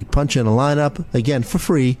where you could punch in a lineup, again, for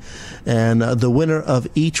free. And the winner of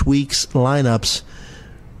each week's lineups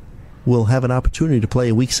will have an opportunity to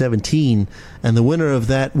play Week 17, and the winner of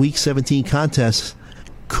that Week 17 contest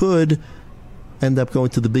could end up going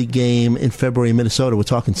to the big game in February in Minnesota. We're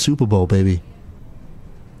talking Super Bowl, baby.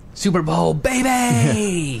 Super Bowl,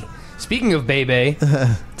 baby! Speaking of baby,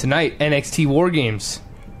 tonight, NXT War Games.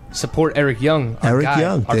 Support Eric Young. Eric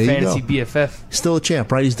Young, our there fantasy you go. BFF. Still a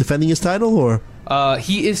champ, right? He's defending his title, or?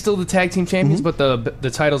 He is still the tag team champions, but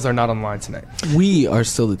the titles are not online tonight. We are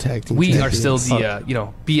still the tag team We champions. are still the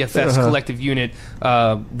BFF's collective unit.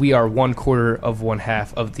 We are 1/4 of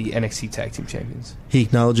 1/2 of the NXT tag team champions. He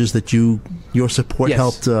acknowledges that your support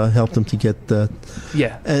Yes. helped him to get the.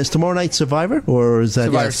 Yeah, Is tomorrow night Survivor, or is that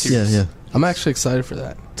Survivor Series. Yeah. I'm actually excited for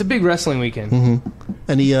that. it's a big wrestling weekend.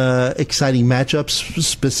 Any exciting matchups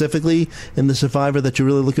specifically in the Survivor that you're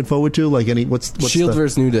really looking forward to? Like what's Shield the,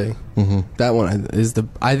 versus New Day. That one is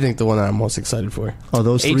I think the one that I'm most excited for. Oh,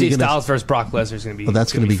 those three. AJ Styles versus Brock Lesnar is going to be. Oh,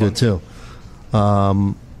 that's going to be good too.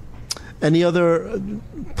 Any other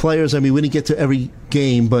players? I mean, we didn't get to every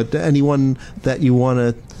game, but anyone that you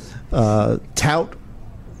want to tout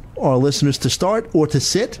our listeners to start or to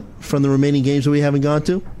sit from the remaining games that we haven't gone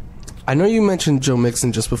to? I know you mentioned Joe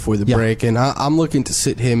Mixon just before the break, and I'm looking to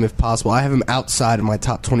sit him if possible. I have him outside of my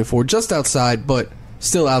top 24, just outside, but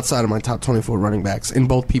still outside of my top 24 running backs in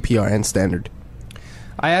both PPR and standard.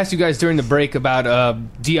 I asked you guys during the break about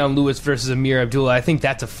Deion Lewis versus Amir Abdullah. I think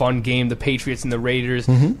that's a fun game. The Patriots and the Raiders,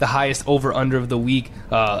 the highest over-under of the week,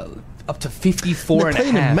 up to 54 They're and a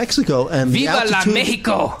playing in half. Mexico, and Viva la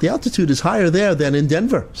Mexico! The altitude is higher there than in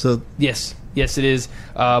Denver. So Yes, it is.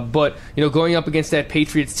 But, going up against that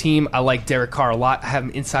Patriots team, I like Derek Carr a lot. I have him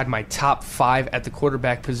inside my top 5 at the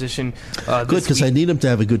quarterback position. good, because I need him to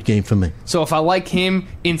have a good game for me. So if I like him,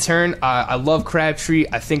 in turn, I love Crabtree.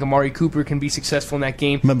 I think Amari Cooper can be successful in that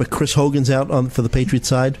game. Remember, Chris Hogan's out for the Patriots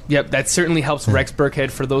side? Yep, that certainly helps Rex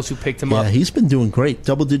Burkhead for those who picked him up. Yeah, he's been doing great.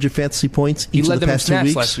 Double-digit fantasy points He each led of the them in past 2 snaps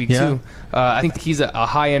weeks. last week, too. I think he's a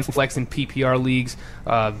high-end flex in PPR leagues.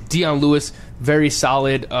 Deion Lewis, very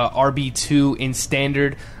solid RB2 in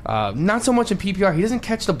standard. Not so much in PPR. He doesn't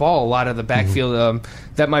catch the ball a lot of the backfield.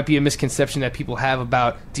 That might be a misconception that people have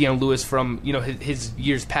about Deion Lewis from his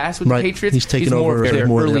years past with the Patriots. He's taking more over of their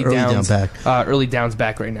more early down downs back. Early downs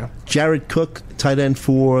back right now. Jared Cook, tight end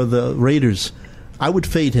for the Raiders. I would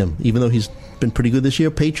fade him, even though he's been pretty good this year.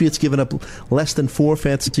 Patriots giving up less than 4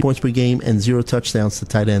 fantasy points per game and 0 touchdowns to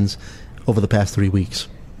tight ends over the past 3 weeks.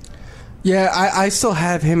 Yeah, I still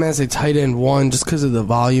have him as a tight end 1 just because of the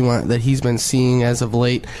volume that he's been seeing as of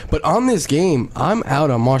late. But on this game, I'm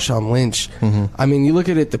out on Marshawn Lynch. I mean, you look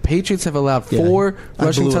at it, the Patriots have allowed 4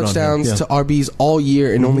 rushing touchdowns to RBs all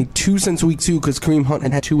year and only 2 since week 2 because Kareem Hunt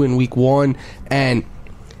had 2 in week 1. And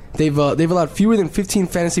they've allowed fewer than 15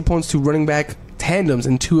 fantasy points to running back tandems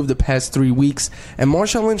in 2 of the past 3 weeks. And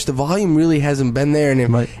Marshawn Lynch, the volume really hasn't been there.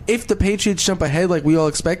 And if the Patriots jump ahead like we all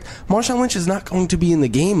expect, Marshawn Lynch is not going to be in the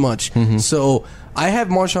game much. So I have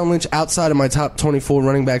Marshawn Lynch outside of my top 24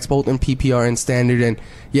 running backs, both in PPR and standard. And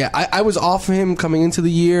yeah, I was off of him coming into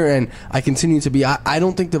the year, and I continue to be. I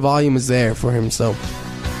don't think the volume is there for him. So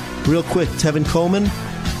real quick, Tevin Coleman.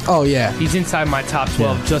 Oh, yeah. He's inside my top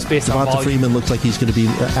 12 just based on Devonta volume. Freeman looks like he's going to be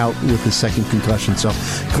out with his second concussion. So,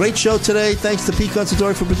 great show today. Thanks to Pete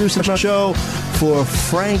Considori for producing the show. For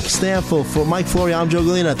Frank Stanfield, for Mike Florio, I'm Joe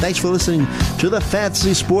Galena. Thanks for listening to the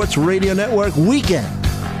Fantasy Sports Radio Network Weekend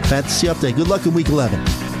Fantasy Update. Good luck in Week 11.